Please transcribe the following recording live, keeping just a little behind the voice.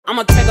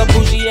I'ma take a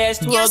bougie ass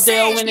to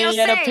Rodeo and then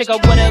let her pick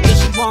up whatever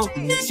she want.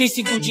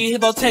 CC Gucci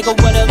Hippo, take her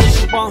whatever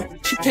she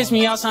want. She pissed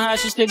me off somehow,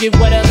 she still get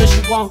whatever she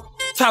want.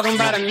 Talking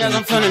about a nigga,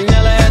 I'm finna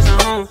nail her ass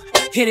at home.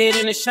 Hit it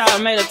in the shower,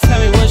 made her tell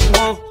me what she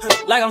want.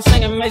 Like I'm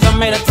singing Maze, I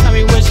made her tell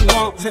me what she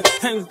want.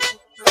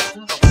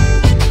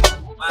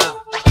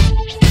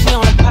 She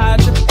on the power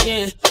trip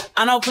again.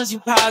 I know pussy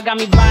power got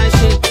me buying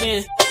shit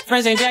again.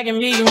 Friends ain't jacking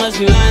me, you must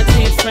be lying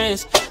to your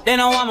friends. They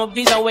know I'm a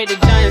beast, I wait the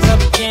giants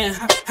up again.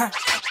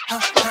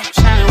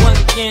 Shining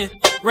once again.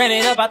 Ran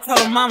it up, I told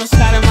her mama,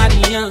 slide in my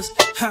DMs.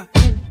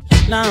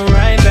 Now I'm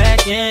right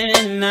back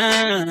in,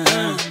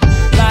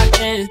 locked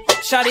in.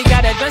 Shawty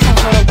got that dress on,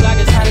 so the block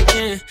is hot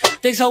again.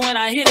 Think so when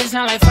I hit it,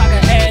 sound like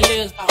fucking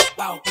ad-libs.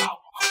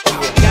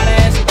 Got her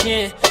ass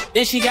again.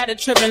 Then she got it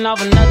tripping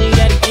off another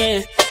yet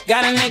again.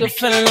 Got a nigga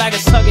feeling like a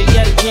sucker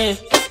yet again.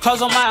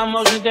 Close on my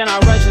emotions, then I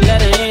rush and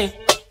let her in.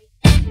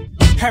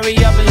 Hurry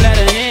up and let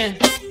her in.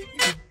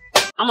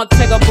 I'ma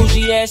take a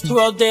bougie ass to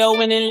Rodeo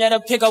and then let her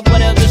pick up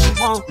whatever she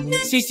want.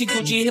 CC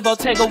Gucci Hippo,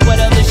 take her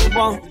whatever she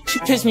want. She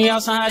pissed me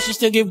off somehow, she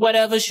still get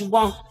whatever she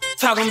want.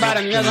 Talking about a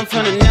nigga, I'm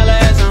finna nail her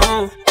ass at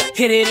home.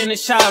 Hit it in the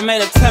shower,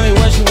 made her tell me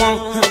what she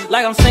want.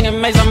 Like I'm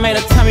singing Maze, I made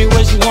her tell me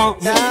what she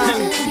want.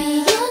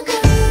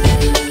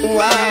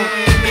 Wow,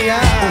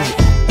 yeah.